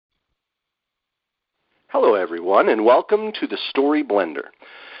Hello, everyone, and welcome to the Story Blender.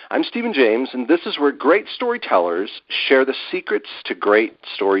 I'm Stephen James, and this is where great storytellers share the secrets to great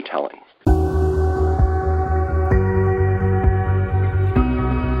storytelling.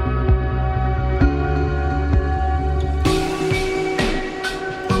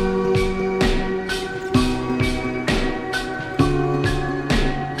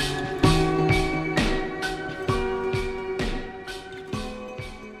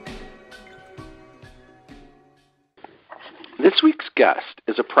 This week's guest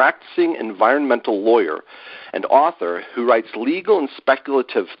is a practicing environmental lawyer and author who writes legal and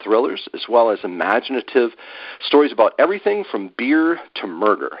speculative thrillers as well as imaginative stories about everything from beer to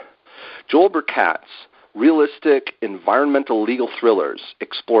murder. Joel Burcat's realistic environmental legal thrillers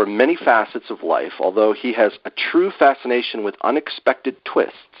explore many facets of life, although he has a true fascination with unexpected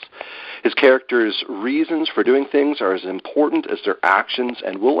twists. His characters' reasons for doing things are as important as their actions,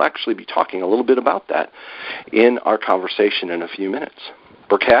 and we'll actually be talking a little bit about that in our conversation in a few minutes.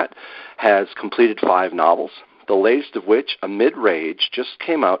 Burcat has completed 5 novels, the latest of which, A Mid-Rage, just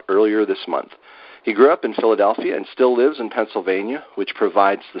came out earlier this month. He grew up in Philadelphia and still lives in Pennsylvania, which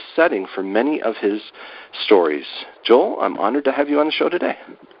provides the setting for many of his stories. Joel, I'm honored to have you on the show today.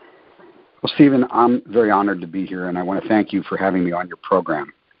 Well, Stephen, I'm very honored to be here, and I want to thank you for having me on your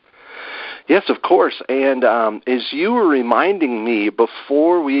program. Yes, of course. And as you were reminding me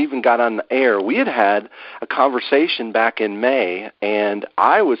before we even got on the air, we had a conversation back in May, and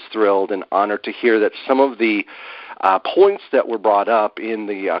I was thrilled and honored to hear that some of the points that were brought up in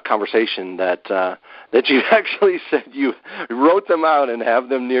the conversation that you actually said you wrote them out and have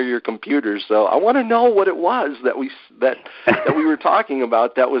them near your computer. So I want to know what it was that we were talking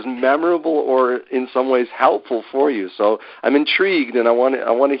about that was memorable or in some ways helpful for you. So I'm intrigued, and I want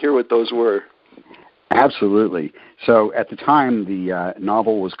to hear what those were. Absolutely. So at the time, the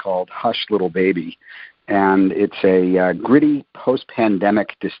novel was called Hush, Little Baby, and it's a gritty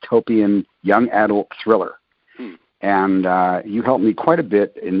post-pandemic dystopian young adult thriller. And you helped me quite a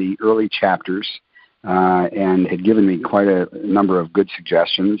bit in the early chapters and had given me quite a number of good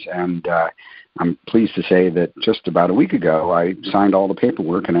suggestions. And I'm pleased to say that just about a week ago, I signed all the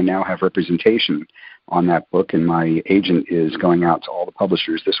paperwork, and I now have representation on that book, and my agent is going out to all the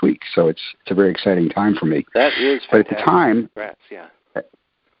publishers this week. So it's a very exciting time for me. That is fantastic. But at the time, congrats, yeah.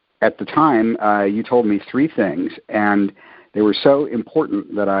 At the time, you told me 3 things, and they were so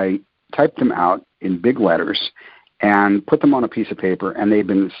important that I typed them out in big letters and put them on a piece of paper, and they've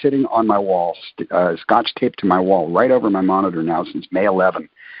been sitting on my wall, scotch taped to my wall, right over my monitor now since May 11.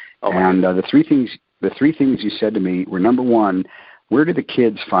 Oh, and the three things you said to me were, number 1, where do the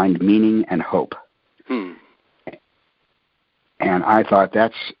kids find meaning and hope? And I thought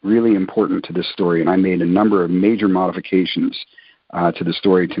that's really important to this story, and I made a number of major modifications to the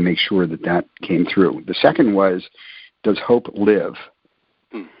story to make sure that came through. The second was, does hope live?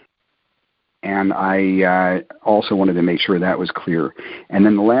 And I also wanted to make sure that was clear. And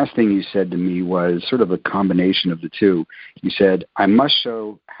then the last thing you said to me was sort of a combination of the two. You said, I must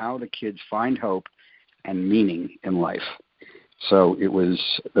show how the kids find hope and meaning in life. So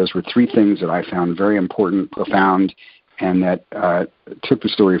those were 3 things that I found very important, profound, and that took the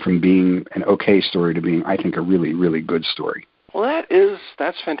story from being an okay story to being, I think, a really, really good story. Well,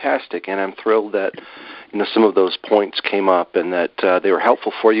 that's fantastic, and I'm thrilled that some of those points came up and that they were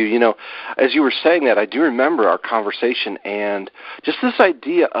helpful for you. As you were saying that, I do remember our conversation and just this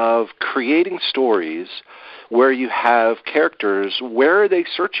idea of creating stories where you have characters. Where are they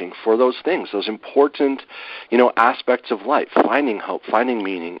searching for those things, those important, aspects of life, finding hope, finding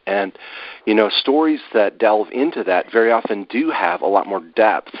meaning, and stories that delve into that very often do have a lot more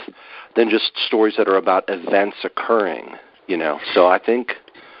depth than just stories that are about events occurring. So I think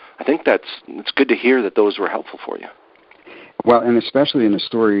it's good to hear that those were helpful for you. Well, and especially in a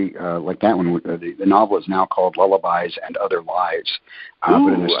story like that one, the novel is now called Lullabies and Other Lives. But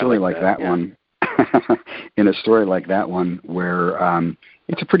in a story like that one, in a story like that one, where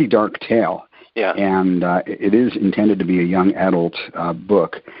it's a pretty dark tale, and it is intended to be a young adult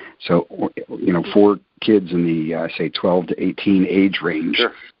book. So for kids in the say 12 to 18 age range,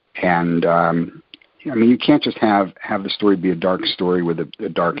 sure. And you can't just have the story be a dark story with a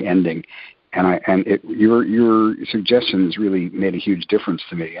dark ending, your suggestions really made a huge difference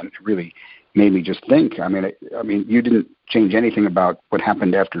to me, and it really made me just think. You didn't change anything about what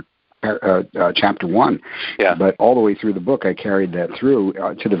happened after chapter 1, but all the way through the book, I carried that through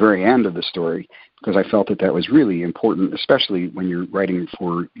to the very end of the story because I felt that was really important, especially when you're writing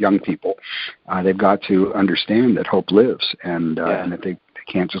for young people. They've got to understand that hope lives, and that they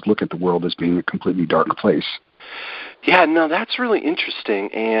can't just look at the world as being a completely dark place. Yeah, no, that's really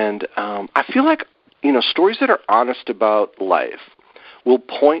interesting, and I feel like stories that are honest about life will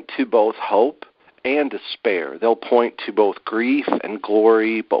point to both hope and despair. They'll point to both grief and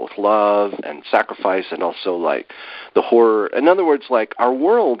glory, both love and sacrifice, and also like the horror. In other words, like our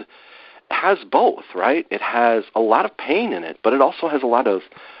world has both, right? It has a lot of pain in it, but it also has a lot of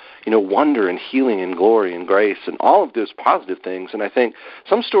wonder and healing and glory and grace and all of those positive things. And I think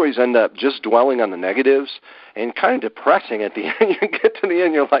some stories end up just dwelling on the negatives and kind of depressing at the end. You get to the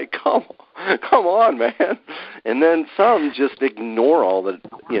end, you're like, come on, man. And then some just ignore all the,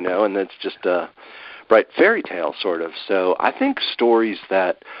 and it's just a bright fairy tale sort of. So I think stories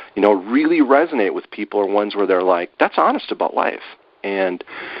that, really resonate with people are ones where they're like, that's honest about life. And,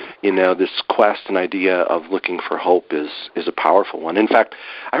 this quest and idea of looking for hope is a powerful one. In fact,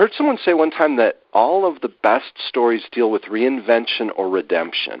 I heard someone say one time that all of the best stories deal with reinvention or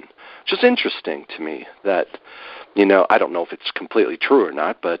redemption, which is interesting to me that, I don't know if it's completely true or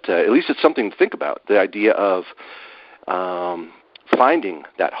not, but at least it's something to think about, the idea of finding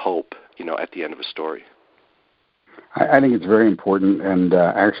that hope, at the end of a story. I think it's very important, and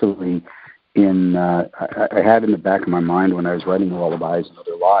actually I had in the back of my mind when I was writing Lullabies and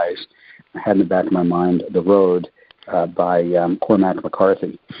Other Lies, I had in the back of my mind The Road by Cormac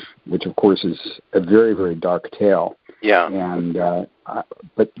McCarthy, which of course is a very, very dark tale. Yeah. And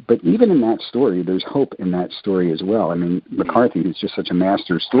but even in that story, there's hope in that story as well. I mean, McCarthy, who's just such a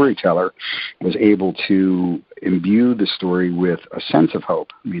master storyteller, was able to imbue the story with a sense of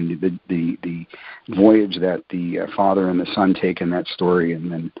hope. I mean, the voyage that the father and the son take in that story, and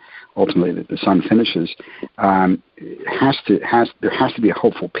then ultimately that the son finishes, there has to be a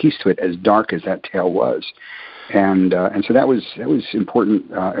hopeful piece to it, as dark as that tale was. And so that was important,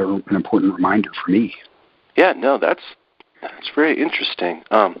 an important reminder for me. Yeah, no, that's very interesting.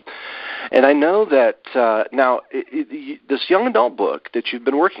 And I know that now this young adult book that you've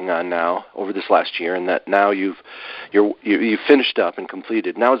been working on now over this last year, and that now you've finished up and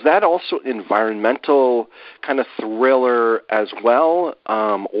completed. Now, is that also environmental kind of thriller as well,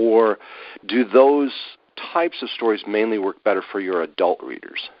 or do those types of stories mainly work better for your adult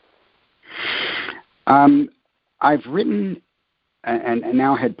readers? I've written and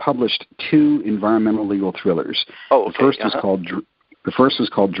now had published 2 environmental legal thrillers. Oh, okay. The first was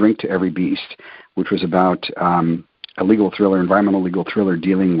called Drink to Every Beast, which was about a legal thriller, environmental legal thriller,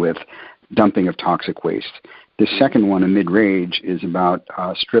 dealing with dumping of toxic waste. The second one, Amid Rage, is about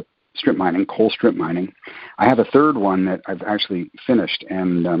strip mining, coal strip mining. I have a third one that I've actually finished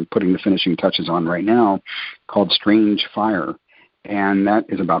and putting the finishing touches on right now, called Strange Fire, and that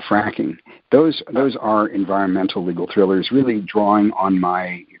is about fracking. Those are environmental legal thrillers, really drawing on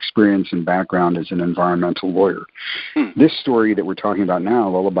my experience and background as an environmental lawyer. This story that we're talking about now,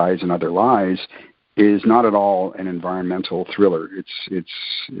 Lullabies and Other Lies, is not at all an environmental thriller.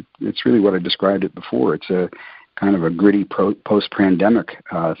 It's really what I described it before. It's a kind of a gritty post-pandemic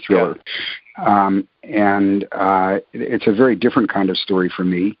thriller. Yeah. And it's a very different kind of story for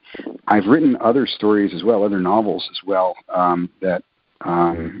me. I've written other stories as well, other novels as well, that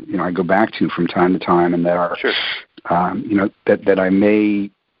I go back to from time to time, and that are, sure. That I may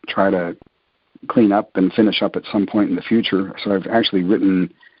try to clean up and finish up at some point in the future. So I've actually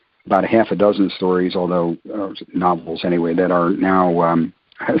written about 6 stories, although novels anyway, that are now,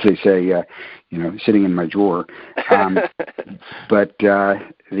 as they say, sitting in my drawer. But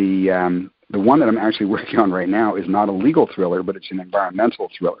the one that I'm actually working on right now is not a legal thriller, but it's an environmental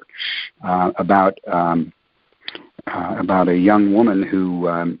thriller about a young woman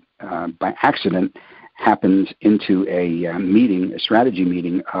who, by accident, happens into a strategy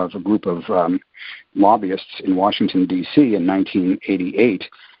meeting of a group of lobbyists in Washington, D.C. in 1988,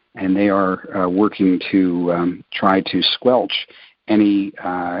 and they are working to try to squelch any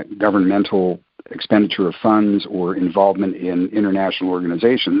governmental expenditure of funds or involvement in international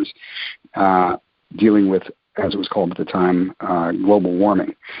organizations dealing with, as it was called at the time, global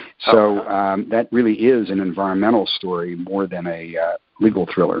warming. So that really is an environmental story more than a legal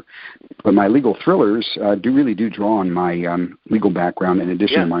thriller. But my legal thrillers do draw on my legal background in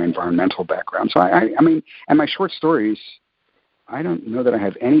addition to my environmental background. So I mean, and my short stories, I don't know that I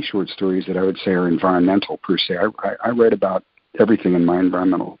have any short stories that I would say are environmental per se. I write about everything in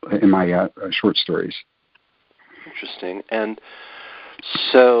my short stories. Interesting. And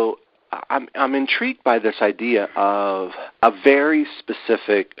so I'm intrigued by this idea of a very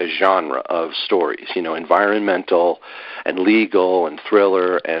specific genre of stories, environmental and legal and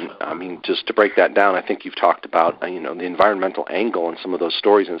thriller. And I mean, just to break that down, I think you've talked about, the environmental angle in some of those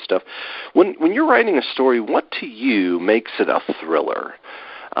stories and stuff. When you're writing a story, what to you makes it a thriller?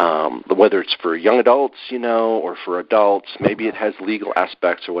 Whether it's for young adults, or for adults, maybe it has legal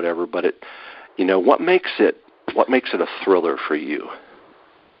aspects or whatever, but it, what makes it a thriller for you?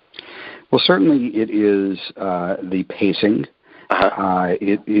 Well, certainly it is the pacing.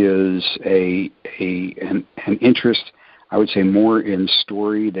 It is an interest, I would say, more in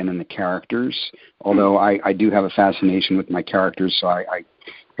story than in the characters, although I do have a fascination with my characters, so I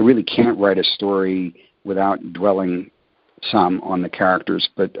really can't write a story without dwelling some on the characters.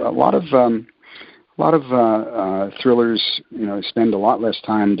 But a lot of thrillers, spend a lot less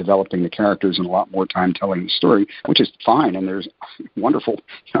time developing the characters and a lot more time telling the story, which is fine. And there's wonderful,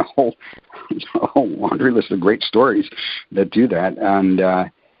 a whole laundry list of great stories that do that.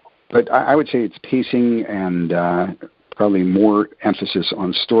 And but I would say it's pacing and probably more emphasis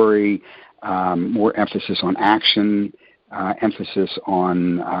on story, more emphasis on action, emphasis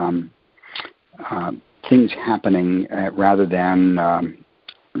on things happening rather than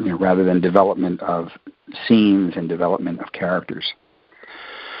development of scenes and development of characters.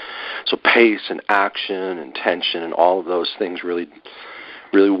 So pace and action and tension and all of those things really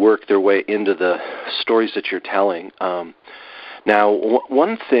work their way into the stories that you're telling. Now,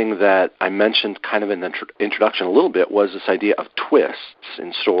 one thing that I mentioned kind of in the introduction a little bit was this idea of twists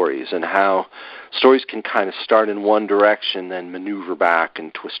in stories and how stories can kind of start in one direction, then maneuver back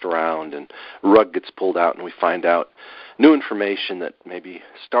and twist around, and rug gets pulled out and we find out new information that maybe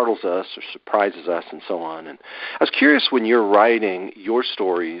startles us or surprises us and so on. And I was curious, when you're writing your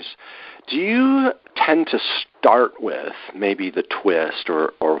stories, do you tend to start with maybe the twist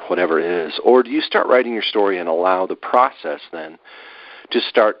or whatever it is, or do you start writing your story and allow the process then to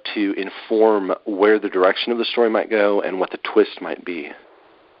start to inform where the direction of the story might go and what the twist might be?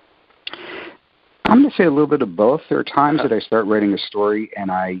 I'm going to say a little bit of both. There are times that I start writing a story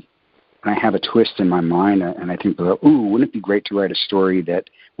and I have a twist in my mind, and I think, wouldn't it be great to write a story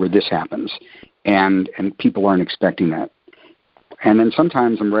where this happens, and people aren't expecting that. And then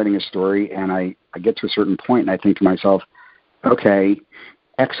sometimes I'm writing a story, and I get to a certain point, and I think to myself, okay,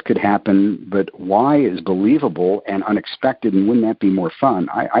 X could happen, but Y is believable and unexpected, and wouldn't that be more fun?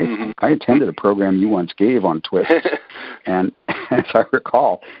 I attended a program you once gave on twists, and as I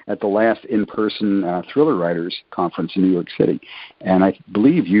recall, at the last in-person thriller writers conference in New York City, and I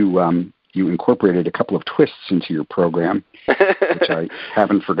believe you incorporated a couple of twists into your program, which I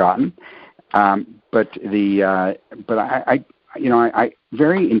haven't forgotten. But I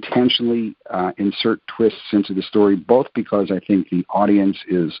very intentionally insert twists into the story, both because I think the audience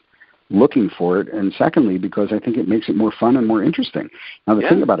is looking for it, and secondly, because I think it makes it more fun and more interesting. Now, the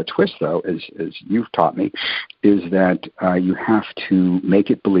thing about a twist, though, as you've taught me, is that you have to make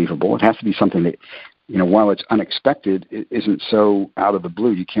it believable. It has to be something that, while it's unexpected, it isn't so out of the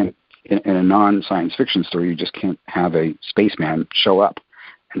blue. You can't, in a non-science fiction story, you just can't have a spaceman show up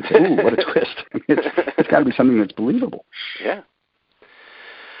and say, ooh, what a twist. It's got to be something that's believable. Yeah.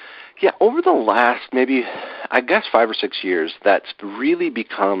 Yeah, over the last maybe, I guess, 5 or 6 years, that's really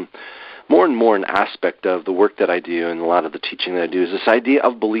become more and more an aspect of the work that I do and a lot of the teaching that I do is this idea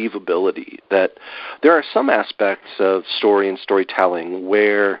of believability, that there are some aspects of story and storytelling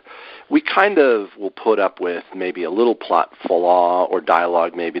where we kind of will put up with maybe a little plot flaw or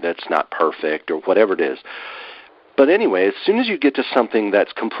dialogue maybe that's not perfect or whatever it is. But anyway, as soon as you get to something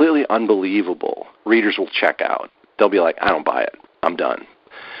that's completely unbelievable, readers will check out. They'll be like, I don't buy it. I'm done.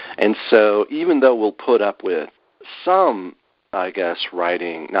 And so even though we'll put up with some, I guess,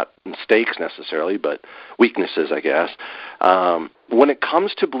 writing, not mistakes necessarily, but weaknesses, I guess, when it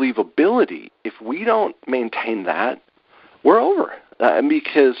comes to believability, if we don't maintain that, we're over.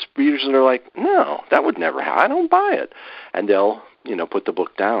 Because readers are like, no, that would never happen. I don't buy it. And they'll, put the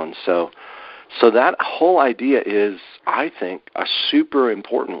book down. So that whole idea is, I think, a super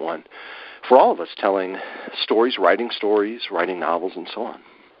important one for all of us telling stories, writing novels, and so on.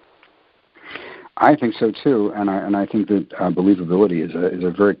 I think so too, and I think that believability is a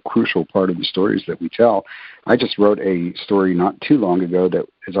very crucial part of the stories that we tell. I just wrote a story not too long ago that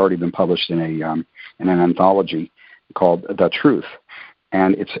has already been published in an anthology called The Truth,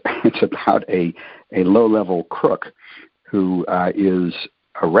 and it's about a low-level crook who is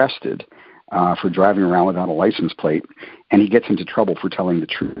arrested for driving around without a license plate, and he gets into trouble for telling the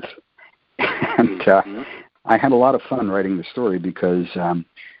truth. And I had a lot of fun writing the story because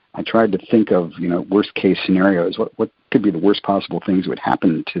I tried to think of, worst case scenarios. What could be the worst possible things that would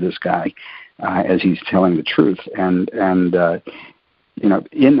happen to this guy as he's telling the truth? And in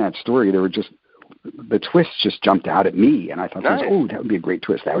that story, there were just the twists just jumped out at me, and I thought, nice. that would be a great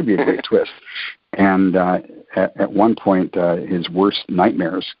twist. That would be a great twist. And at one point, his worst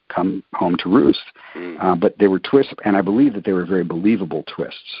nightmares come home to roost. But they were twists, and I believe that they were very believable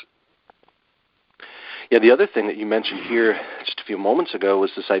twists. Yeah, the other thing that you mentioned here just a few moments ago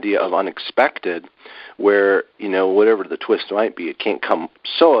was this idea of unexpected, where, whatever the twist might be, it can't come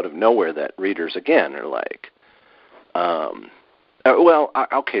so out of nowhere that readers, again, are like,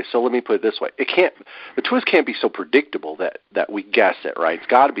 okay, so let me put it this way. The twist can't be so predictable that we guess it, right? It's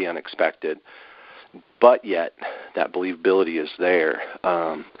got to be unexpected, but yet that believability is there.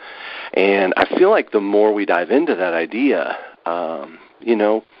 And I feel like the more we dive into that idea,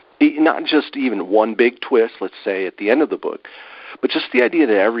 not just even one big twist, let's say, at the end of the book, but just the idea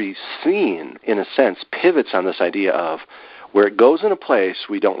that every scene, in a sense, pivots on this idea of where it goes in a place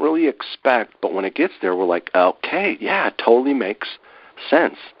we don't really expect, but when it gets there, we're like, okay, yeah, it totally makes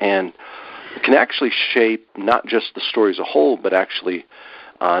sense. And it can actually shape not just the story as a whole, but actually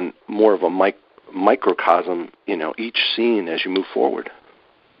on more of a microcosm, each scene as you move forward.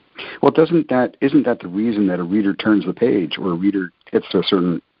 Well, isn't that the reason that a reader turns the page, or a reader gets to a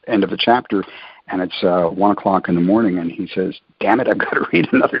certain end of a chapter, and it's 1 o'clock in the morning, and he says, "Damn it, I've got to read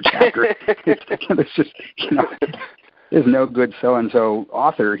another chapter." It's just, there's no good so-and-so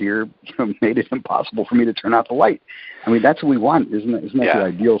author here made it impossible for me to turn out the light. I mean, that's what we want, isn't that the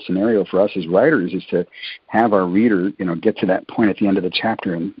ideal scenario for us as writers, is to have our reader, get to that point at the end of the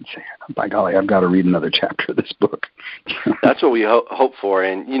chapter and say, by golly, I've got to read another chapter of this book. That's what we hope for,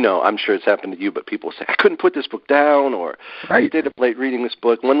 and, I'm sure it's happened to you, but people say, I couldn't put this book down, or I stayed up late reading this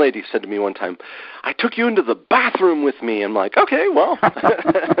book. One lady said to me one time, I took you into the bathroom with me. I'm like, okay, well,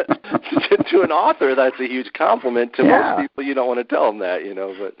 to an author, that's a huge compliment. To most people, you don't want to tell them that,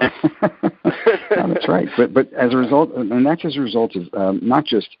 but... That's right. But as a result, and that's as a result of not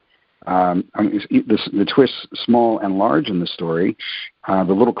just the twists, small and large in the story, the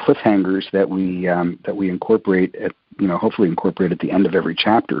little cliffhangers that we incorporate at hopefully incorporate at the end of every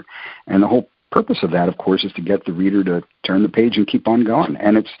chapter, and the whole purpose of that, of course, is to get the reader to turn the page and keep on going.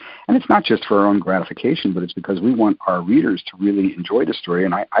 And it's not just for our own gratification, but it's because we want our readers to really enjoy the story.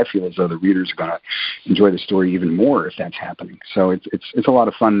 And I feel as though the readers are going to enjoy the story even more if that's happening. So it's a lot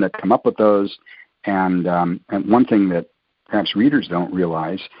of fun to come up with those. And one thing that perhaps readers don't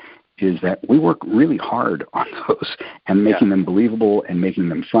realize is that we work really hard on those and making them believable and making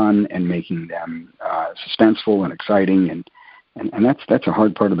them fun and making them suspenseful and exciting. And that's a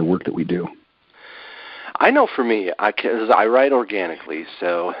hard part of the work that we do. I know for me, because I write organically,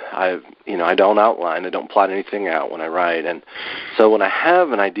 so I don't outline, I don't plot anything out when I write, and so when I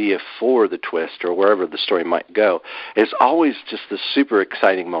have an idea for the twist or wherever the story might go, it's always just this super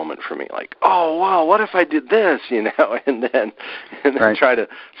exciting moment for me, like, oh wow, what if I did this, and then try to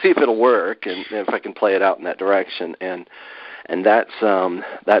see if it'll work and if I can play it out in that direction, and that's fun.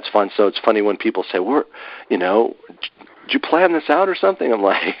 So it's funny when people say, did you plan this out or something? I'm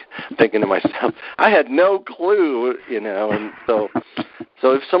like thinking to myself, I had no clue, and so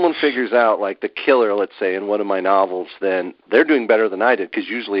if someone figures out like the killer, let's say, in one of my novels, then they're doing better than I did, because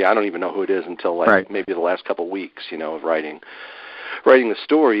usually I don't even know who it is until maybe the last couple of weeks, of writing the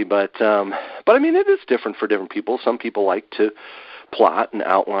story. But I mean, it is different for different people. Some people like to plot and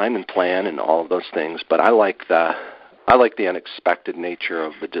outline and plan and all of those things, but I like the unexpected nature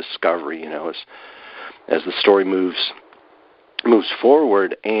of the discovery, as the story moves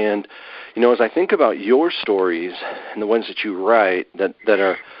forward. And as I think about your stories and the ones that you write that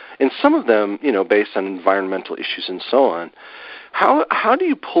are, and some of them based on environmental issues and so on, how do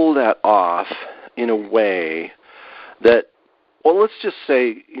you pull that off in a way that, well, let's just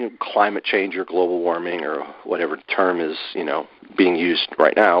say climate change or global warming or whatever term is being used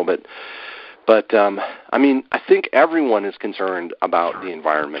right now, but I mean, I think everyone is concerned about the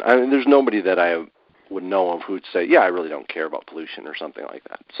environment. I mean, there's nobody that I would know of who'd say, yeah, I really don't care about pollution or something like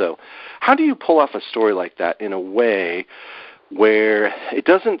that. So how do you pull off a story like that in a way where it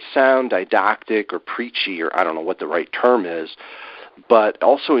doesn't sound didactic or preachy, or I don't know what the right term is, but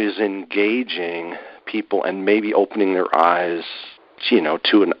also is engaging people and maybe opening their eyes,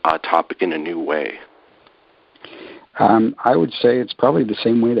 to a topic in a new way? I would say it's probably the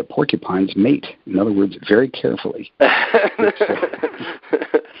same way that porcupines mate. In other words, very carefully.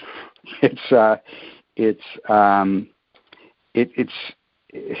 It's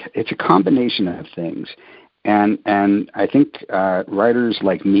a combination of things, and I think writers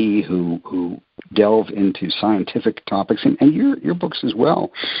like me who delve into scientific topics, and your books as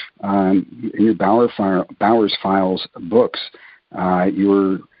well, in your Bowers Files books,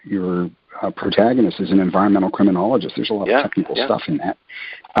 your protagonist is an environmental criminologist. There's a lot of technical stuff in that,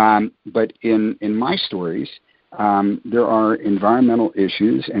 but in my stories, there are environmental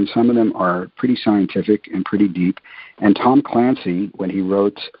issues, and some of them are pretty scientific and pretty deep. And Tom Clancy, when he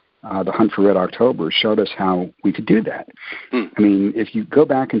wrote The Hunt for Red October, showed us how we could do that. I mean, if you go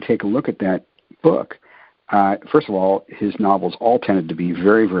back and take a look at that book, first of all, his novels all tended to be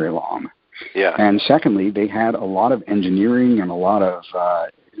very, very long. Yeah. And secondly, they had a lot of engineering and a lot of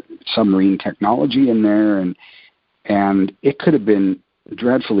submarine technology in there, and it could have been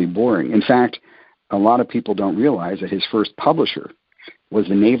dreadfully boring. In fact, a lot of people don't realize that his first publisher was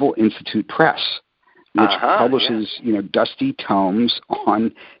the Naval Institute Press, which publishes, dusty tomes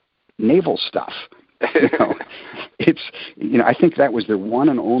on naval stuff. I think that was their one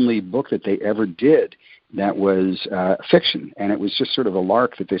and only book that they ever did that was fiction, and it was just sort of a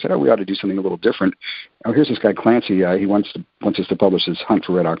lark that they said, we ought to do something a little different. Oh, here's this guy Clancy. He wants us to publish his Hunt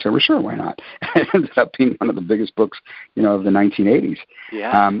for Red October. Sure, why not? It ended up being one of the biggest books, of the 1980s.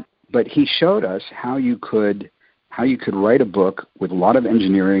 Yeah. But he showed us how you could write a book with a lot of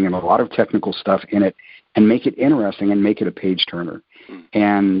engineering and a lot of technical stuff in it, and make it interesting and make it a page turner.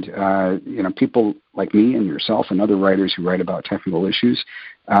 And people like me and yourself and other writers who write about technical issues,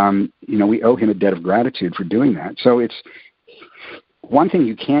 we owe him a debt of gratitude for doing that. So it's one thing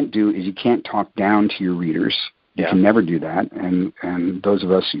you can't do is you can't talk down to your readers. You can never do that. And those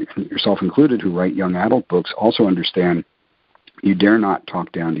of us, yourself included, who write young adult books also understand you dare not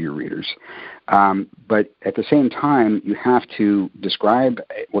talk down to your readers. But at the same time, you have to describe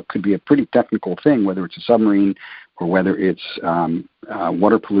what could be a pretty technical thing, whether it's a submarine or whether it's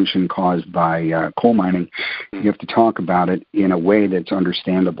water pollution caused by coal mining. You have to talk about it in a way that's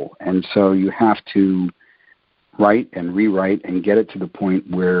understandable. And so you have to write and rewrite and get it to the point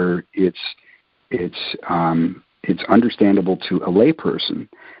where it's understandable to a layperson,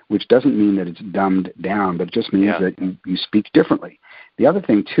 which doesn't mean that it's dumbed down, but it just means that you speak differently. The other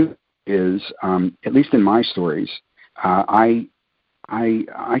thing, too, is, at least in my stories, I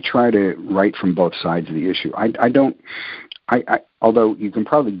try to write from both sides of the issue. Although you can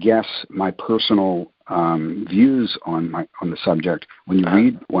probably guess my personal views on the subject when you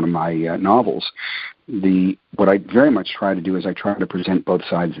read one of my novels, what I very much try to do is I try to present both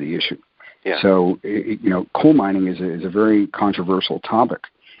sides of the issue. Yeah. So, coal mining is a very controversial topic,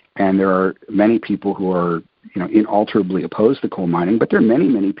 and there are many people who are, inalterably opposed to coal mining, but there are many,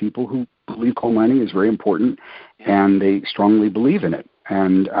 many people who believe coal mining is very important, and they strongly believe in it.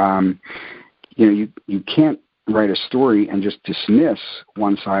 And, you can't write a story and just dismiss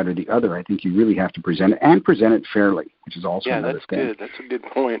one side or the other. I think you really have to present it, and present it fairly, which is also another thing. Yeah, that's good. That's a good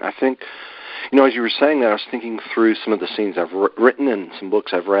point. I think, as you were saying that, I was thinking through some of the scenes I've written and some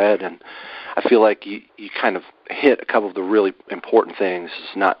books I've read, and I feel like you kind of hit a couple of the really important things.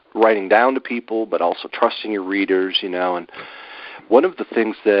 It's not writing down to people, but also trusting your readers, and one of the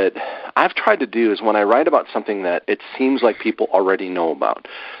things that I've tried to do is when I write about something that it seems like people already know about,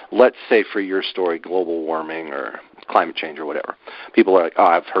 let's say for your story, global warming or climate change or whatever, people are like,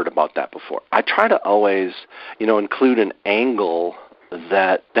 I've heard about that before. I try to always, include an angle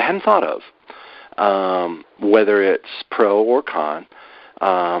that they hadn't thought of, whether it's pro or con,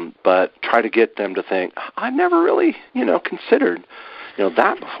 but try to get them to think, I've never really, considered,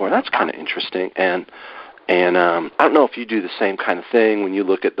 that before. That's kind of interesting. And I don't know if you do the same kind of thing when you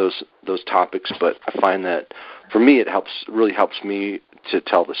look at those topics, but I find that for me it really helps me to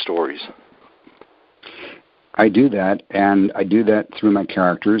tell the stories. I do that, and I do that through my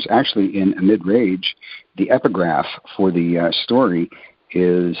characters. Actually, in Amid Rage, the epigraph for the story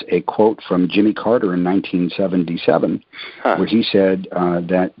is a quote from Jimmy Carter in 1977, where he said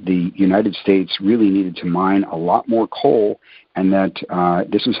that the United States really needed to mine a lot more coal, and that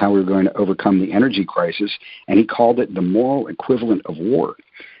this is how we were going to overcome the energy crisis, and he called it the moral equivalent of war.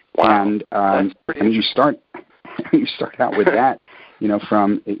 Wow. And you start out with that,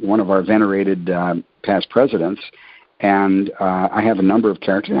 from one of our venerated past presidents. And I have a number of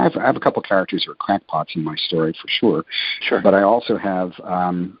characters. I have a couple characters who are crackpots in my story, for sure. Sure. But I also have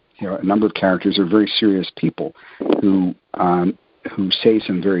a number of characters who are very serious people who say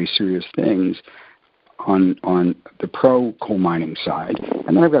some very serious things on the pro coal mining side.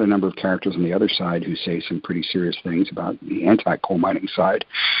 And then I've got a number of characters on the other side who say some pretty serious things about the anti coal mining side.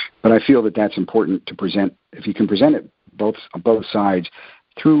 But I feel that that's important to present. If you can present it on both sides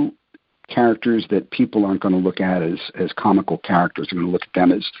through characters that people aren't going to look at as comical characters. They're going to look at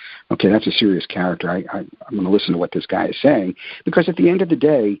them as, okay, that's a serious character. I'm going to listen to what this guy is saying. Because at the end of the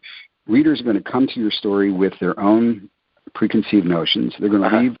day, readers are going to come to your story with their own preconceived notions. They're going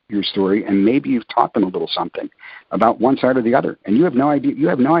to read your story, and maybe you've taught them a little something about one side or the other. And you have no idea. You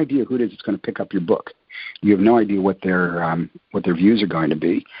have no idea who it is that's going to pick up your book. You have no idea what their views are going to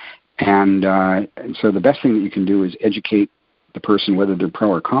be. And so the best thing that you can do is educate the person, whether they're pro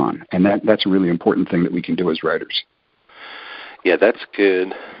or con, and that's a really important thing that we can do as writers. Yeah, that's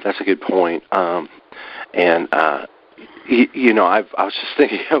good. That's a good point. And I was just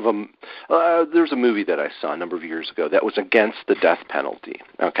thinking of there's a movie that I saw a number of years ago that was against the death penalty.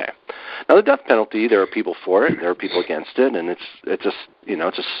 Okay, now the death penalty, there are people for it, there are people against it, and it's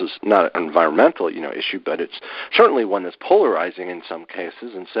just not an environmental issue, but it's certainly one that's polarizing in some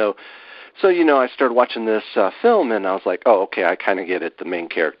cases. And so I started watching this film, and I was like, oh, okay, I kind of get it. The main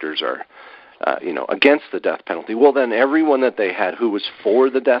characters are against the death penalty. Well, then everyone that they had who was for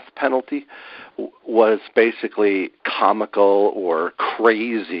the death penalty was basically comical or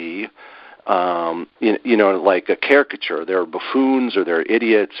crazy, like a caricature. They're buffoons or they're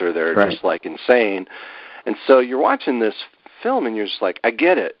idiots or they're right. just like insane. And so you're watching this film and you're just like, I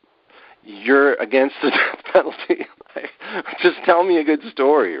get it. You're against the death penalty. Just tell me a good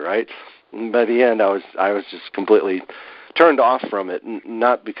story, right? And by the end, I was just completely turned off from it,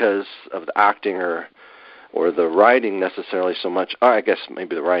 not because of the acting or the writing necessarily so much. I guess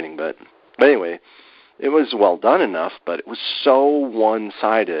maybe the writing, but anyway, it was well done enough, but it was so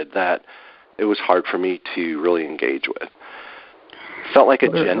one-sided that it was hard for me to really engage with. Felt like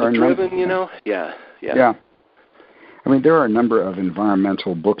agenda-driven, Yeah. Yeah. I mean, there are a number of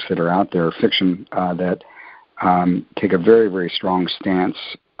environmental books that are out there, fiction, that take a very, very strong stance.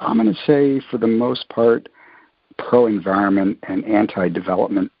 I'm going to say, for the most part, pro-environment and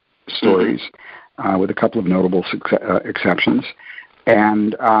anti-development stories, with a couple of notable exceptions.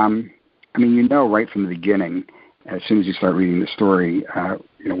 And, right from the beginning, as soon as you start reading the story,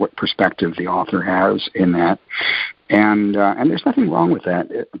 what perspective the author has in that. And there's nothing wrong with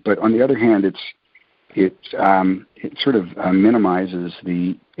that. But on the other hand, it sort of minimizes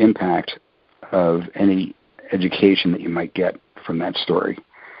the impact of any education that you might get from that story.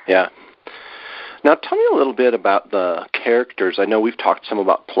 Yeah. Now, tell me a little bit about the characters. I know we've talked some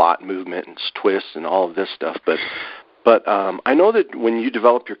about plot, movement, and twists and all of this stuff, but I know that when you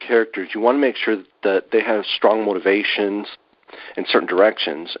develop your characters, you want to make sure that they have strong motivations in certain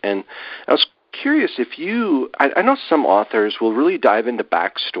directions. And I was curious if I know some authors will really dive into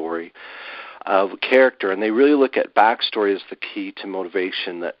backstory of a character, and they really look at backstory as the key to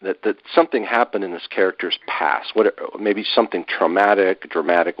motivation, that something happened in this character's past, maybe something traumatic,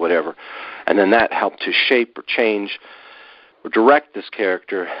 dramatic, whatever, and then that helped to shape or change or direct this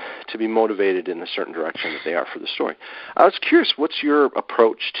character to be motivated in a certain direction that they are for the story. I was curious, what's your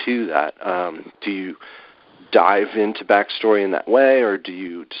approach to that? Do you dive into backstory in that way, or do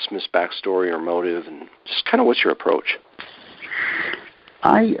you dismiss backstory or motive, and just kind of what's your approach?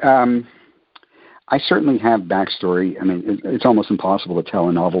 I certainly have backstory. I mean, it's almost impossible to tell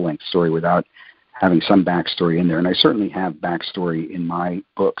a novel-length story without having some backstory in there, and I certainly have backstory in my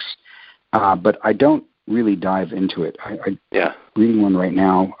books, but I don't really dive into it. I'm reading one right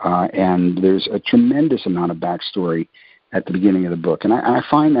now, and there's a tremendous amount of backstory at the beginning of the book, and I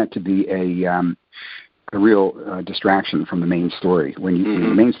find that to be a real distraction from the main story. When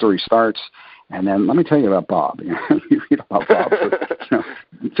the main story starts, and then let me tell you about Bob. You read about Bob for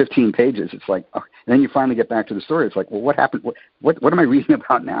 15 pages. It's like, and then you finally get back to the story. It's like, well, what happened? What am I reading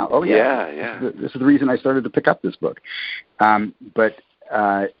about now? Oh, yeah. This is the reason I started to pick up this book. But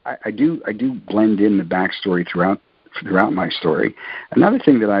I do blend in the backstory throughout my story. Another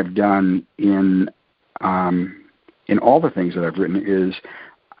thing that I've done in all the things that I've written is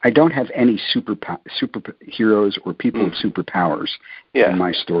I don't have any superheroes or people with superpowers in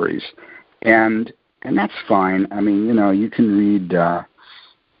my stories. And that's fine. I mean, you can read, I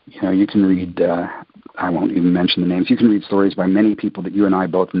won't even mention the names. You can read stories by many people that you and I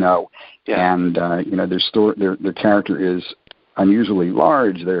both know. Yeah. And, their character is unusually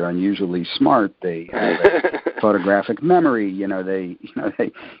large. They're unusually smart. They have a photographic memory. They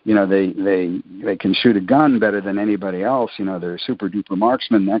can shoot a gun better than anybody else. They're super duper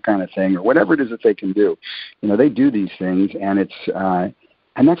marksmen, that kind of thing, or whatever it is that they can do. They do these things, and it's,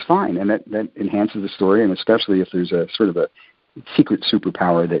 and that's fine, and that enhances the story, and especially if there's a sort of a secret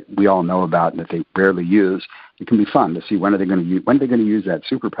superpower that we all know about and that they rarely use, it can be fun to see when they're going to use that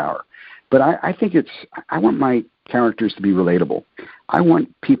superpower. But I think I want my characters to be relatable. I want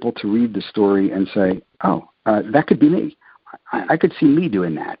people to read the story and say, oh, that could be me. I could see me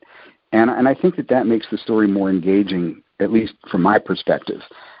doing that. And I think that makes the story more engaging, at least from my perspective.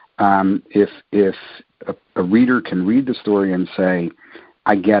 If a reader can read the story and say,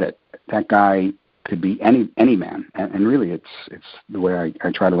 I get it. That guy could be any man, and really, it's the way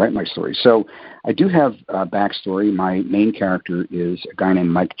I try to write my stories. So I do have a backstory. My main character is a guy named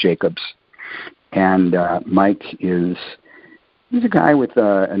Mike Jacobs, and Mike he's a guy with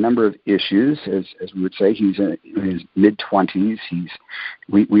a number of issues, as we would say. He's in his mid-20s.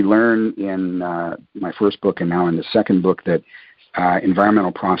 We learn in my first book and now in the second book that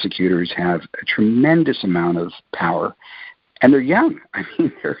environmental prosecutors have a tremendous amount of power. And they're young. I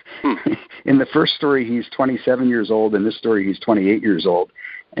mean, in the first story, he's 27 years old. In this story, he's 28 years old.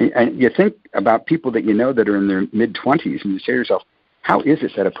 And you think about people that you know that are in their mid-20s, and you say to yourself, how is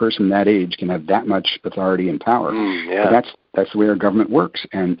it that a person that age can have that much authority and power? But that's the way our government works,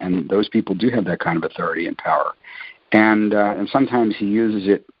 and those people do have that kind of authority and power. And sometimes he uses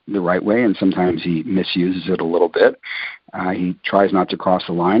it the right way, and sometimes he misuses it a little bit. He tries not to cross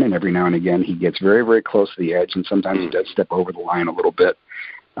the line, and every now and again he gets very, very close to the edge, and sometimes he does step over the line a little bit.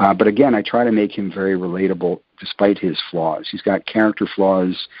 But again, I try to make him very relatable despite his flaws. He's got character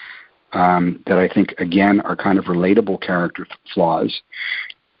flaws that I think, again, are kind of relatable character flaws.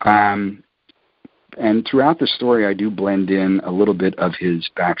 And throughout the story, I do blend in a little bit of his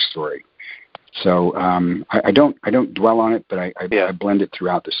backstory. So I don't dwell on it, but I blend it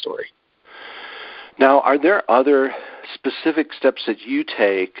throughout the story. Now, are there other specific steps that you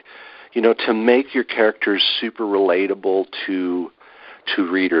take, to make your characters super relatable to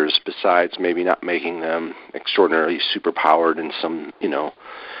readers, besides maybe not making them extraordinarily superpowered in some,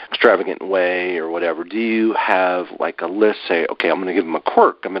 extravagant way or whatever? Do you have like a list, say, okay, I'm going to give them a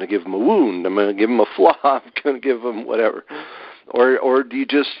quirk, I'm going to give them a wound, I'm going to give them a flaw, I'm going to give them whatever? Or do you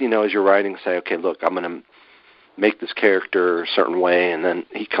just, as you're writing, say, okay, look, I'm going to make this character a certain way, and then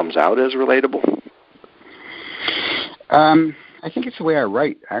he comes out as relatable? I think it's the way I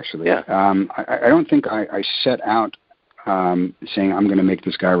write, actually. Yeah. I don't think I set out saying I'm going to make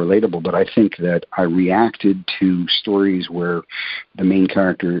this guy relatable, but I think that I reacted to stories where the main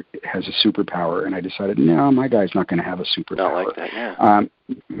character has a superpower, and I decided, no, my guy's not going to have a superpower. Not like that, yeah.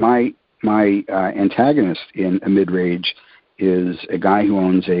 My antagonist in A Mid-Range is a guy who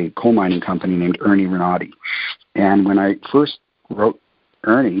owns a coal mining company named Ernie Renati. And when I first wrote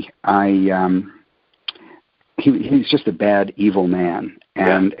Ernie, he's just a bad, evil man.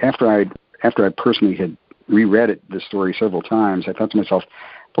 And after I personally had reread the story several times, I thought to myself,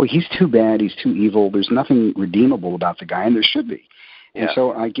 boy, he's too bad, he's too evil, there's nothing redeemable about the guy, and there should be. And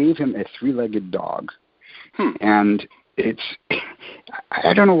so I gave him a three-legged dog. And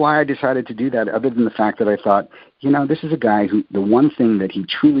I don't know why I decided to do that, other than the fact that I thought, this is a guy who, the one thing that he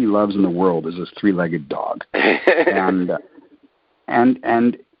truly loves in the world is his three-legged dog. and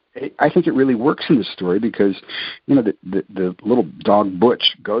I think it really works in the story because, the little dog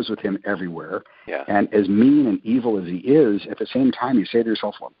Butch goes with him everywhere. Yeah. And as mean and evil as he is, at the same time, you say to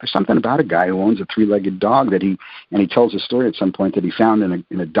yourself, well, there's something about a guy who owns a three-legged dog and he tells a story at some point that he found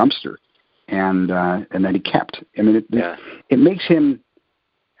in a dumpster and that he kept. I mean, it makes him,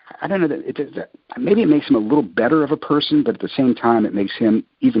 I don't know, maybe it makes him a little better of a person, but at the same time, it makes him,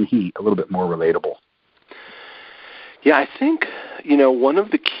 even he, a little bit more relatable. Yeah, I think, one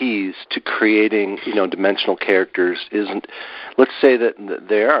of the keys to creating, dimensional characters isn't, let's say that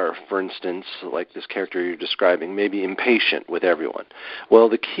they are, for instance, like this character you're describing, maybe impatient with everyone. Well,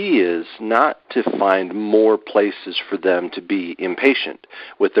 the key is not to find more places for them to be impatient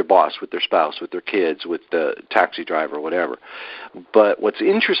with their boss, with their spouse, with their kids, with the taxi driver, whatever. But what's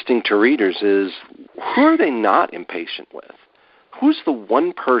interesting to readers is, who are they not impatient with? Who's the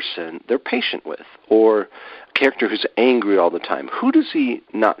one person they're patient with? Or a character who's angry all the time? Who does he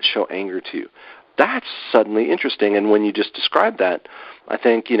not show anger to? That's suddenly interesting. And when you just describe that, I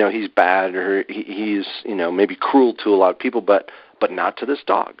think, he's bad or he's, maybe cruel to a lot of people, but not to this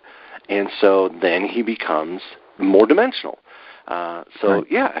dog. And so then he becomes more dimensional. Yeah,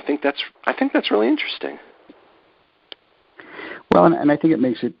 I think that's really interesting. Well, and I think it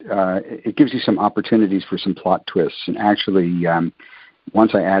makes it gives you some opportunities for some plot twists. And actually,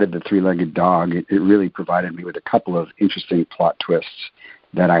 once I added the three-legged dog, it really provided me with a couple of interesting plot twists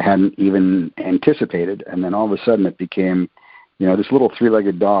that I hadn't even anticipated. And then all of a sudden it became, this little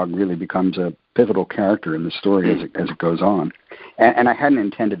three-legged dog really becomes a pivotal character in the story as it goes on. And I hadn't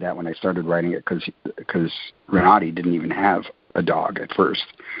intended that when I started writing it because Renati didn't even have a dog at first.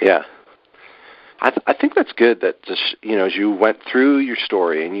 Yeah. I think that's good that, just, as you went through your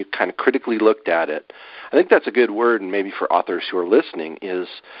story and you kind of critically looked at it, I think that's a good word, and maybe for authors who are listening, is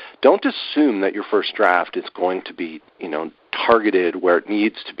don't assume that your first draft is going to be, targeted where it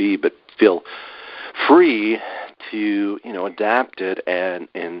needs to be, but feel free to, adapt it, and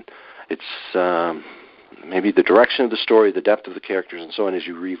it's maybe the direction of the story, the depth of the characters, and so on as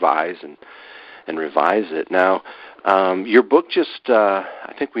you revise and revise it. Now, your book just,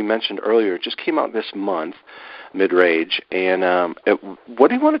 I think we mentioned earlier, just came out this month, Mid-Range, and what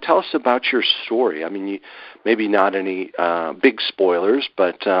do you want to tell us about your story? I mean, maybe not any big spoilers,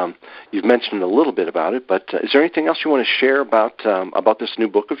 but you've mentioned a little bit about it, but is there anything else you want to share about this new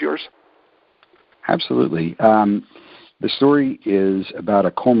book of yours? Absolutely. The story is about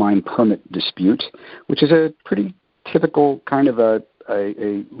a coal mine permit dispute, which is a pretty typical kind of a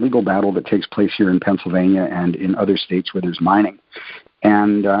legal battle that takes place here in Pennsylvania and in other states where there's mining.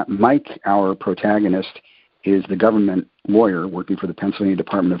 And Mike, our protagonist, is the government lawyer working for the Pennsylvania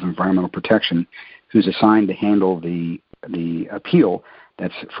Department of Environmental Protection, who's assigned to handle the appeal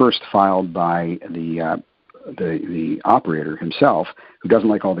that's first filed by the operator himself, who doesn't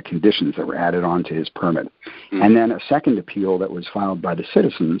like all the conditions that were added on to his permit. Mm-hmm. And then a second appeal that was filed by the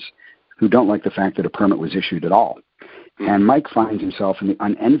citizens, who don't like the fact that a permit was issued at all. Mm-hmm. And Mike finds himself in the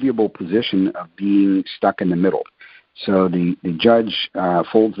unenviable position of being stuck in the middle. So the judge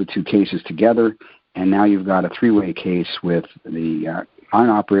folds the two cases together, and now you've got a three-way case with the mine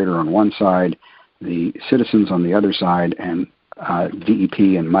operator on one side, the citizens on the other side, and DEP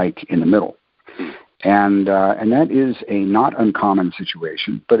and Mike in the middle. And that is a not uncommon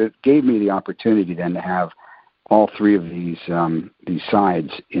situation, but it gave me the opportunity then to have all three of these sides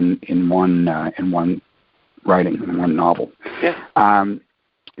in one writing, in one novel. Yeah.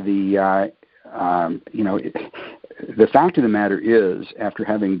 The fact of the matter is, after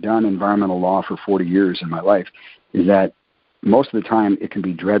having done environmental law for 40 years in my life, is that most of the time it can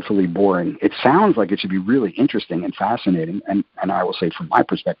be dreadfully boring. It sounds like it should be really interesting and fascinating, and I will say from my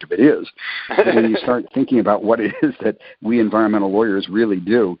perspective it is. But when you start thinking about what it is that we environmental lawyers really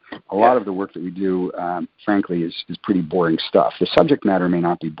do, a lot of the work that we do, frankly, is pretty boring stuff. The subject matter may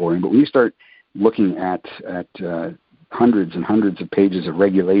not be boring, but when you start looking at hundreds and hundreds of pages of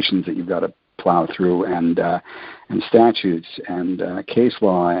regulations that you've got to plow through, and statutes and case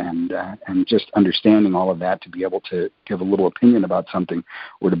law, and just understanding all of that to be able to give a little opinion about something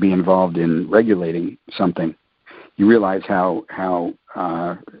or to be involved in regulating something, you realize how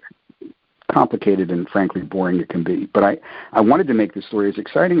complicated and frankly boring it can be. But I wanted to make the story as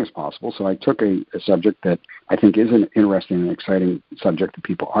exciting as possible, so I took a subject that I think is an interesting and exciting subject that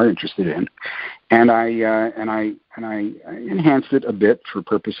people are interested in, and I enhanced it a bit for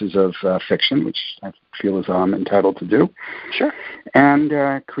purposes of fiction, which I feel as though I'm entitled to do. Sure.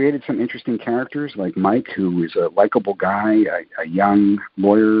 And created some interesting characters like Mike, who is a likable guy, a young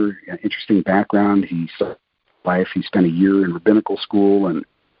lawyer, an interesting background. He spent a year in rabbinical school and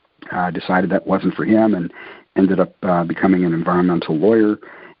decided that wasn't for him, and ended up becoming an environmental lawyer.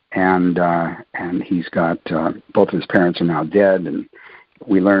 And he's got both of his parents are now dead, and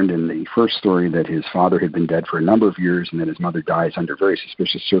we learned in the first story that his father had been dead for a number of years, and that his mother dies under very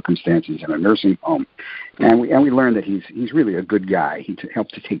suspicious circumstances in a nursing home. And we learned that he's really a good guy. He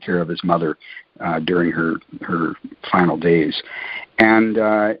helped to take care of his mother during her final days, and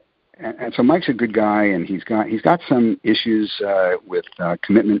so Mike's a good guy, and he's got some issues with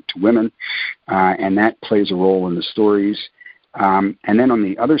commitment to women, and that plays a role in the stories. And then on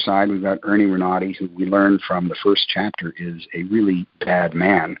the other side, we've got Ernie Renati, who we learned from the first chapter is a really bad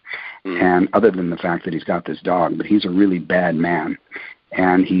man. And other than the fact that he's got this dog, but he's a really bad man.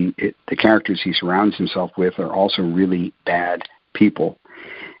 And the characters he surrounds himself with are also really bad people.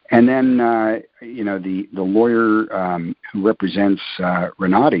 And then, the lawyer who represents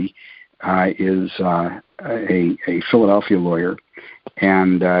Renati is a Philadelphia lawyer,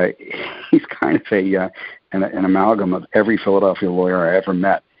 and he's kind of an amalgam of every Philadelphia lawyer I ever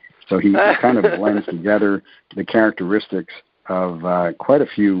met. So he kind of blends together the characteristics of quite a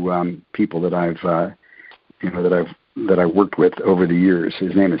few people that I've worked with over the years.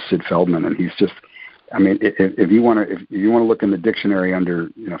 His name is Sid Feldman, and he's just, I mean, if you want to look in the dictionary under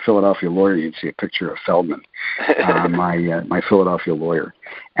Philadelphia lawyer, you'd see a picture of Feldman, my Philadelphia lawyer.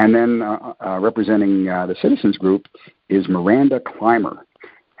 And then representing the citizens group is Miranda Clymer,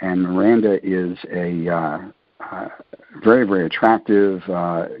 and Miranda is a very, very attractive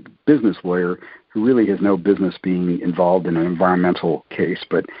business lawyer who really has no business being involved in an environmental case,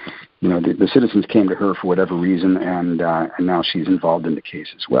 but the citizens came to her for whatever reason, and now she's involved in the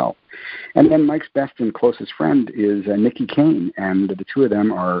case as well. And then Mike's best and closest friend is Nikki Kane, and the two of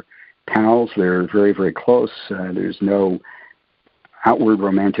them are pals. They're very, very close. There's no outward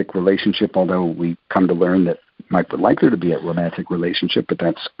romantic relationship, although we come to learn that Mike would like there to be a romantic relationship, but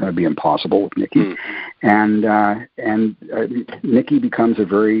that's going to be impossible with Nikki. And Nikki becomes a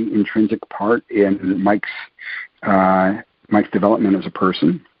very intrinsic part in Mike's development as a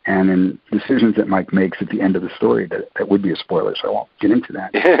person, and in decisions that Mike makes at the end of the story. That would be a spoiler, so I won't get into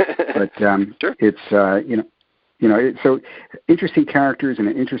that. But sure. It's so interesting characters and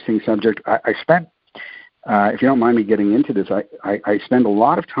an interesting subject. I spent, if you don't mind me getting into this, I spend a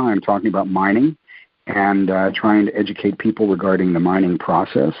lot of time talking about mining and trying to educate people regarding the mining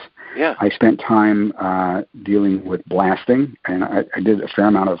process. Yeah. I spent time dealing with blasting, and I did a fair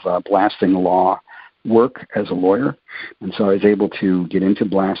amount of blasting law work as a lawyer, and so I was able to get into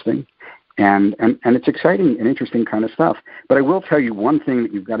blasting. And it's exciting and interesting kind of stuff. But I will tell you one thing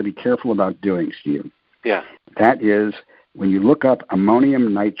that you've got to be careful about doing, Steve. Yeah. That is when you look up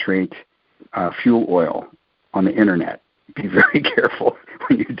ammonium nitrate fuel oil on the internet, be very careful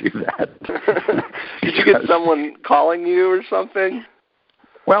when you do that. Did you get someone calling you or something?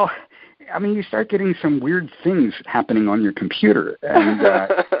 Well, I mean, you start getting some weird things happening on your computer, and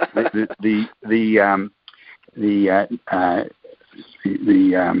the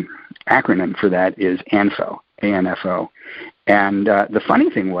acronym for that is ANFO, ANFO. And the funny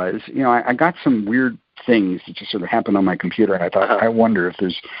thing was, I got some weird things that just sort of happened on my computer, and I thought, I wonder if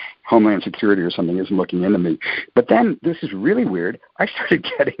there's Homeland Security or something isn't looking into me. But then, this is really weird, I started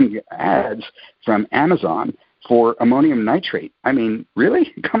getting ads from Amazon for ammonium nitrate. I mean,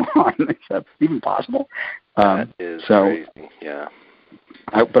 really? Come on. Is that even possible? That is crazy, yeah.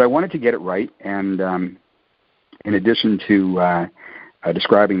 But I wanted to get it right, and in addition to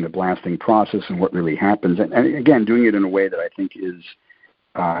describing the blasting process and what really happens, and again, doing it in a way that I think is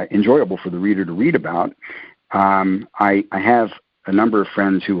enjoyable for the reader to read about, I have a number of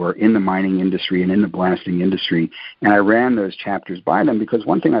friends who are in the mining industry and in the blasting industry, and I ran those chapters by them because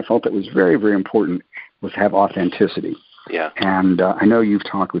one thing I felt that was very, very important was to have authenticity. Yeah. And I know you've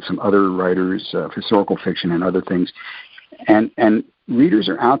talked with some other writers of historical fiction and other things, and readers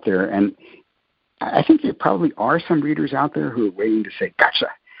are out there, and I think there probably are some readers out there who are waiting to say, gotcha.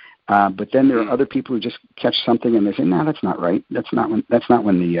 But then there are other people who just catch something and they say, no, that's not right. That's not when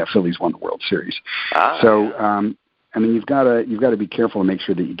the Phillies won the World Series. I mean, you've got to be careful and make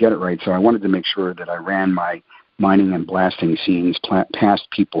sure that you get it right. So I wanted to make sure that I ran my mining and blasting scenes past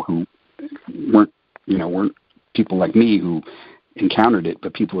people who weren't people like me who encountered it,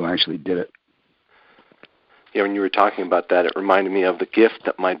 but people who actually did it. Yeah, when you were talking about that, it reminded me of the gift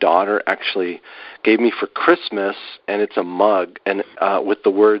that my daughter actually gave me for Christmas, and it's a mug, and with the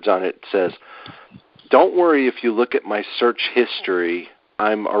words on it, it says, "Don't worry if you look at my search history.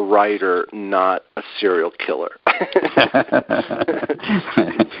 I'm a writer, not a serial killer."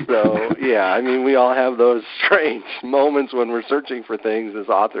 So, yeah, I mean, we all have those strange moments when we're searching for things as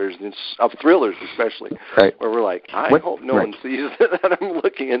authors, of thrillers especially, right, where we're like, I hope no one sees that I'm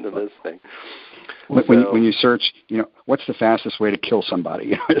looking into this thing. When you search, what's the fastest way to kill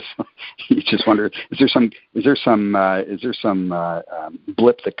somebody? You just wonder, is there some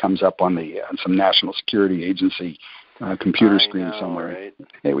blip that comes up on some national security agency computer screen somewhere? Right?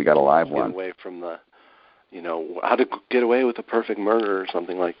 Hey, we got a live one. Get away from the, how to get away with a perfect murder or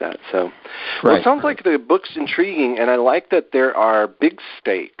something like that. So, well, it sounds like the book's intriguing, and I like that there are big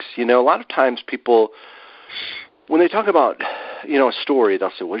stakes. A lot of times people, when they talk about, a story,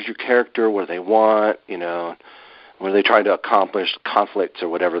 they'll say, what is your character, what do they want, what are they trying to accomplish, conflicts or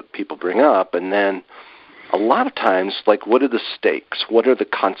whatever people bring up, and then a lot of times, like, what are the stakes, what are the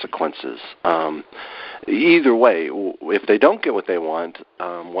consequences? Either way, if they don't get what they want,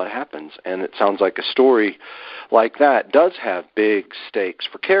 what happens? And it sounds like a story like that does have big stakes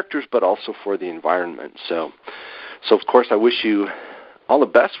for characters, but also for the environment. So of course, I wish you all the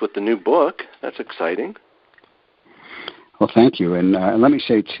best with the new book. That's exciting. Well, thank you. And let me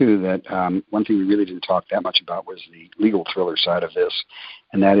say, too, that one thing we really didn't talk that much about was the legal thriller side of this,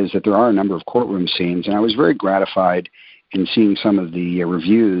 and that is that there are a number of courtroom scenes, and I was very gratified in seeing some of the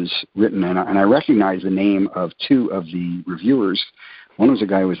reviews written, and I recognize the name of two of the reviewers. One was a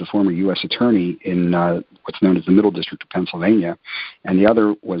guy who was the former U.S. attorney in what's known as the Middle District of Pennsylvania, and the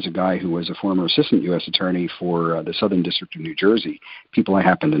other was a guy who was a former assistant U.S. attorney for the Southern District of New Jersey, people I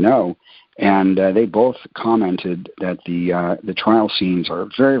happen to know. And they both commented that the trial scenes are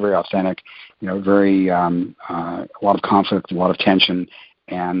very, very authentic, very a lot of conflict, a lot of tension,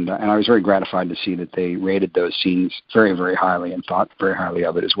 and I was very gratified to see that they rated those scenes very, very highly and thought very highly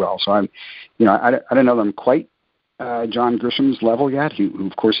of it as well. So I don't know them quite John Grisham's level yet, who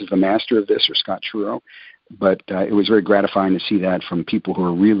of course is the master of this, or Scott Churro, but it was very gratifying to see that from people who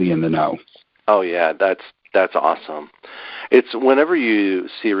are really in the know. Oh yeah, that's awesome. It's whenever you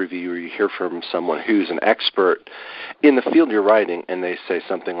see a review or you hear from someone who's an expert in the field you're writing, and they say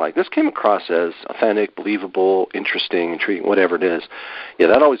something like, this came across as authentic, believable, interesting, intriguing, whatever it is, yeah,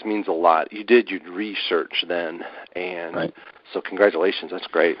 that always means a lot. You did your research then, and so congratulations. That's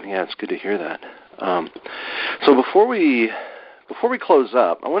great. Yeah, it's good to hear that. So before we close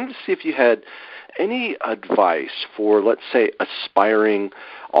up, I wanted to see if you had any advice for, let's say, aspiring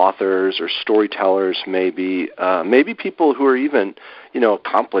authors or storytellers, maybe people who are even,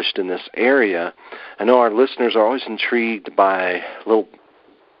 accomplished in this area. I know our listeners are always intrigued by little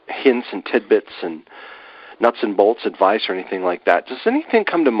hints and tidbits and nuts and bolts advice or anything like that. Does anything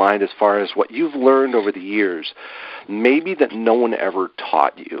come to mind as far as what you've learned over the years, maybe that no one ever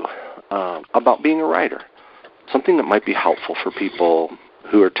taught you about being a writer? Something that might be helpful for people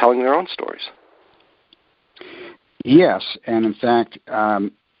who are telling their own stories. Yes, and in fact,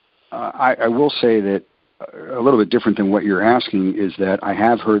 I will say that a little bit different than what you're asking is that I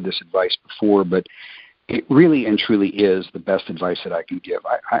have heard this advice before, but it really and truly is the best advice that I can give.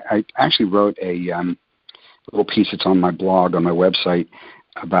 I actually wrote a little piece that's on my blog, on my website,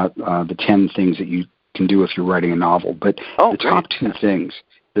 about the 10 things that you can do if you're writing a novel. But the top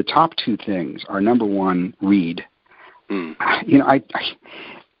two things are, number one, read.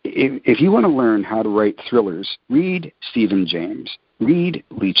 If you want to learn how to write thrillers, read Stephen James, read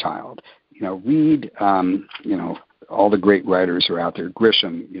Lee Child, read all the great writers who are out there,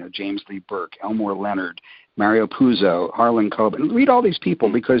 Grisham, James Lee Burke, Elmore Leonard, Mario Puzo, Harlan Coben. Read all these people,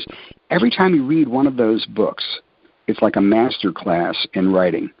 because every time you read one of those books, it's like a master class in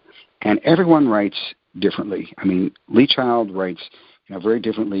writing, and everyone writes differently. I mean, Lee Child writes very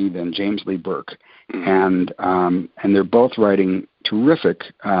differently than James Lee Burke, and they're both writing terrific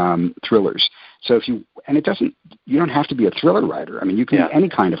thrillers. So you don't have to be a thriller writer. I mean, you can be any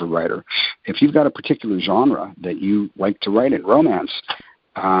kind of a writer. If you've got a particular genre that you like to write in, romance.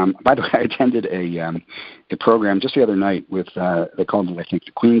 By the way, I attended a program just the other night with they called it, I think,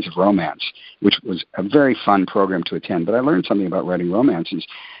 the Queens of Romance, which was a very fun program to attend. But I learned something about writing romances.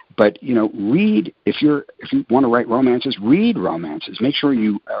 But read, if you want to write romances, read romances. Make sure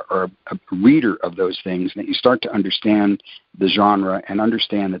you are a reader of those things, and that you start to understand the genre and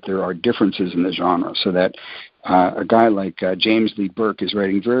understand that there are differences in the genre, so that a guy like James Lee Burke is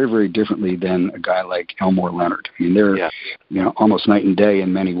writing very, very differently than a guy like Elmore Leonard. I mean, they're almost night and day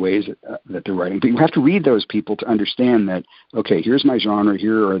in many ways that they're writing. But you have to read those people to understand that, okay, here's my genre,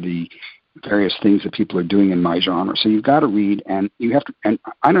 here are the various things that people are doing in my genre. So you've got to read, and you have to. And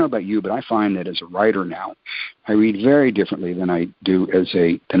I don't know about you, but I find that as a writer now, I read very differently than I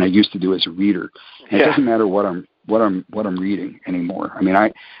used to do as a reader. And it doesn't matter what I'm reading anymore. I mean,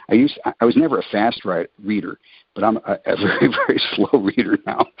 I was never a fast reader, but I'm a very, very slow reader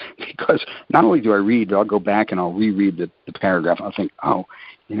now, because not only do I read, but I'll go back and I'll reread the paragraph. I'll think,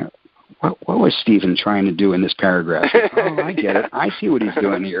 what was Stephen trying to do in this paragraph? Oh, I get it. I see what he's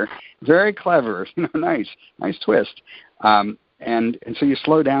doing here. Very clever. Nice twist. And so you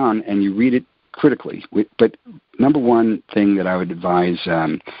slow down and you read it critically. But number one thing that I would advise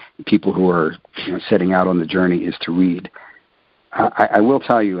people who are setting out on the journey is to read. I will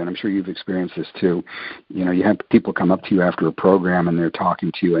tell you, and I'm sure you've experienced this too, you have people come up to you after a program and they're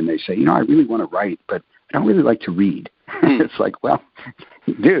talking to you and they say, I really want to write, but I don't really like to read. It's like, well,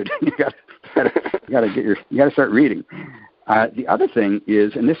 dude, you gotta start reading. The other thing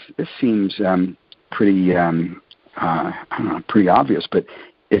is, and this seems pretty pretty obvious, but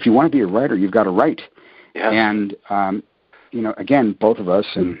if you want to be a writer, you've got to write. Yeah. And again, both of us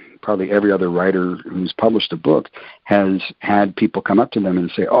and probably every other writer who's published a book has had people come up to them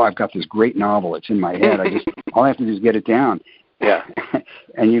and say, "Oh, I've got this great novel. It's in my head. All I have to do is get it down." Yeah.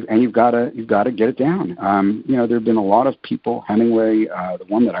 and you've got to get it down. There have been a lot of people. Hemingway, the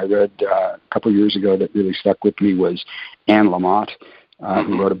one that I read a couple of years ago that really stuck with me was Anne Lamott,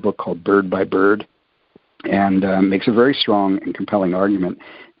 who wrote a book called Bird by Bird, and makes a very strong and compelling argument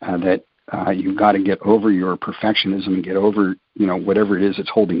that you've got to get over your perfectionism and get over whatever it is that's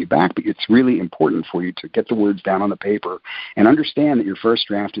holding you back. But it's really important for you to get the words down on the paper and understand that your first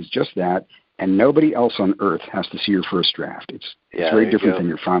draft is just that. And nobody else on earth has to see your first draft. It's very different than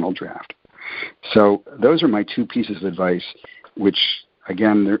your final draft. So those are my two pieces of advice, which,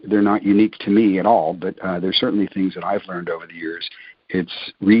 again, they're not unique to me at all, but they're certainly things that I've learned over the years. It's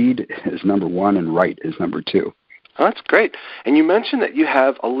read is number one and write is number two. Oh, that's great. And you mentioned that you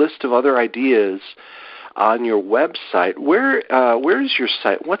have a list of other ideas on your website. Where is your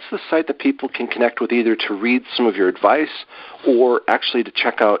site? What's the site that people can connect with, either to read some of your advice or actually to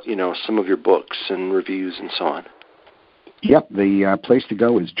check out, some of your books and reviews and so on? Yep, the place to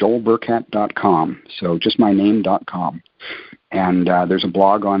go is joelburcat.com, so just my name.com. And there's a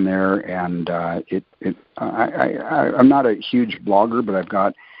blog on there, and I'm not a huge blogger, but I've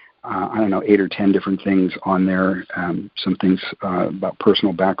got 8 or 10 different things on there, some things about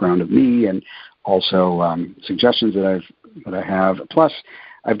personal background of me, and also suggestions that I have. Plus,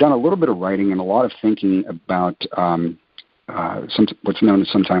 I've done a little bit of writing and a lot of thinking about what's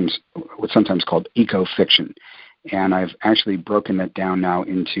sometimes called eco-fiction, and I've actually broken that down now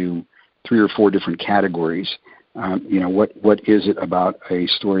into 3 or 4 different categories. What is it about a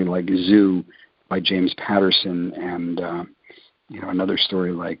story like Zoo by James Patterson, and another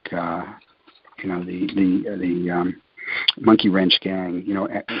story like the Monkey Wrench Gang.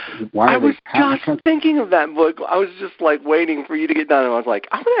 Why I are was they? thinking of that book. I was just like waiting for you to get done, and I was like,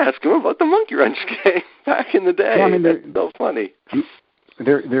 I'm going to ask him about the Monkey Wrench Gang back in the day. Yeah, that's so funny.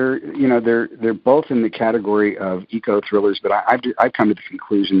 They're both in the category of eco-thrillers, but I've come to the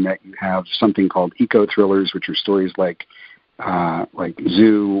conclusion that you have something called eco-thrillers, which are stories like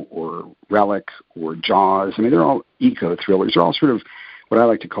Zoo or Relic or Jaws. I mean, they're all eco-thrillers. They're all sort of what I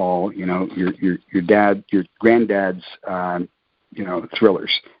like to call, your granddad's,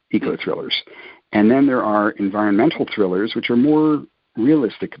 thrillers, eco-thrillers. And then there are environmental thrillers, which are more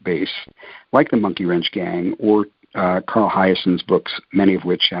realistic-based, like the Monkey Wrench Gang or Carl Hyacин's books, many of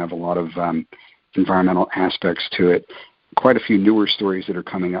which have a lot of environmental aspects to it. Quite a few newer stories that are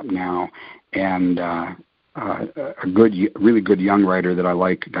coming up now, and a really good young writer that I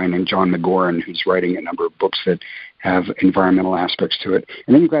like, a guy named John McGoran, who's writing a number of books that have environmental aspects to it.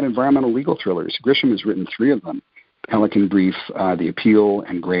 And then you've got environmental legal thrillers. Grisham has written 3 of them: Pelican Brief, The Appeal,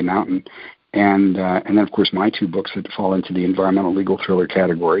 and Gray Mountain. And then, of course, my 2 books that fall into the environmental legal thriller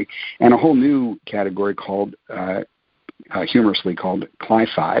category, and a whole new category called, humorously called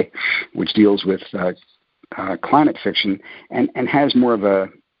Cli-Fi, which deals with climate fiction and has more of a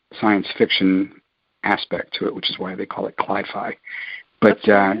science fiction aspect to it, which is why they call it Cli-Fi. But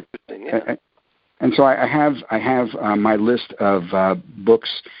and so I have my list of books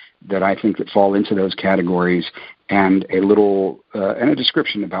that I think that fall into those categories, and a little and a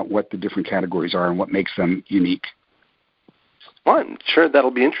description about what the different categories are and what makes them unique. Well, I'm sure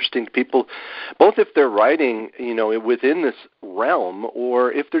that'll be interesting to people, both if they're writing, within this realm,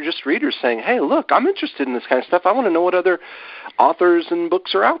 or if they're just readers saying, "Hey, look, I'm interested in this kind of stuff. I want to know what other authors and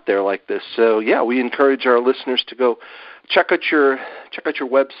books are out there like this." So, yeah, we encourage our listeners to go check out your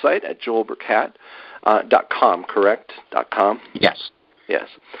website at joelburcat.com. Correct? .com. Yes.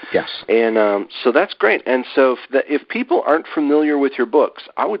 Yes. And so that's great. And so if people aren't familiar with your books,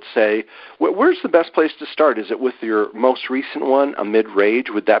 I would say, where's the best place to start? Is it with your most recent one, A Mid-Rage?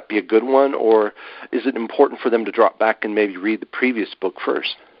 Would that be a good one? Or is it important for them to drop back and maybe read the previous book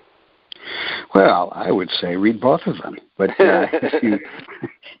first? Well, I would say read both of them. But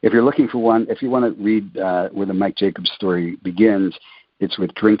if you're looking for one, if you want to read where the Mike Jacobs story begins, it's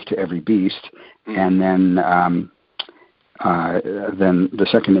with Drink to Every Beast. Mm-hmm. And then the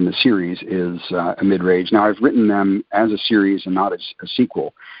second in the series is A Mid-Rage. Now, I've written them as a series and not as a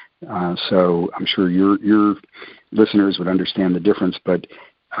sequel, so I'm sure your listeners would understand the difference, but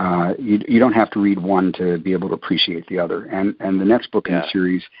you don't have to read one to be able to appreciate the other. And the next book in the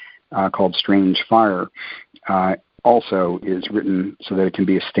series, called Strange Fire, also is written so that it can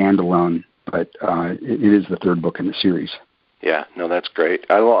be a standalone, but it is the 3rd book in the series. Yeah, no, that's great.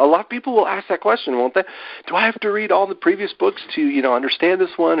 A lot of people will ask that question, won't they? Do I have to read all the previous books to, understand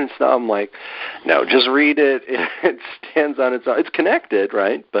this one and stuff? I'm like, no, just read it. It stands on its own. It's connected,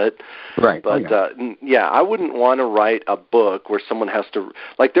 right? But I wouldn't want to write a book where someone has to,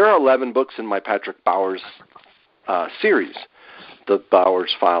 like, there are 11 books in my Patrick Bowers series, the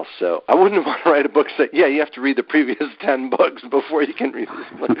Bowers Files. So I wouldn't want to write a book saying, you have to read the previous 10 books before you can read this.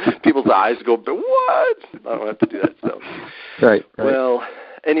 Like, people's eyes go, but what? I don't have to do that. So. Right. Well,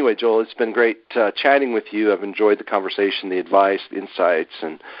 anyway, Joel, it's been great chatting with you. I've enjoyed the conversation, the advice, the insights,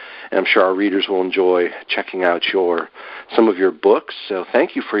 and I'm sure our readers will enjoy checking out some of your books. So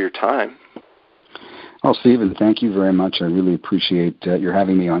thank you for your time. Well, Stephen, thank you very much. I really appreciate your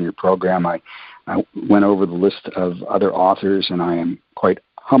having me on your program. I went over the list of other authors, and I am quite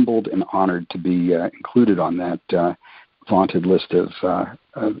humbled and honored to be included on that vaunted list of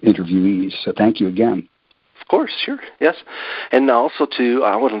interviewees. So thank you again. Of course, sure, yes. And also,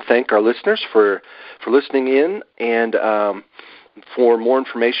 I want to thank our listeners for listening in, and for more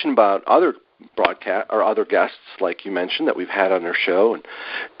information about other broadcast or other guests, like you mentioned, that we've had on our show. And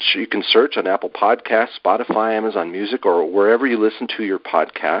you can search on Apple Podcasts, Spotify, Amazon Music, or wherever you listen to your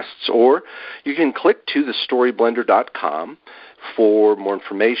podcasts, or you can click to thestoryblender.com for more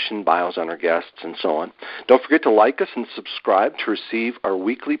information, bios on our guests, and so on. Don't forget to like us and subscribe to receive our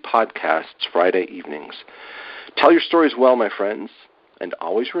weekly podcasts Friday evenings. Tell your stories well, my friends, and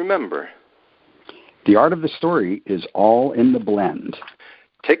always remember, the art of the story is all in the blend.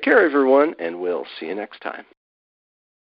 Take care, everyone, and we'll see you next time.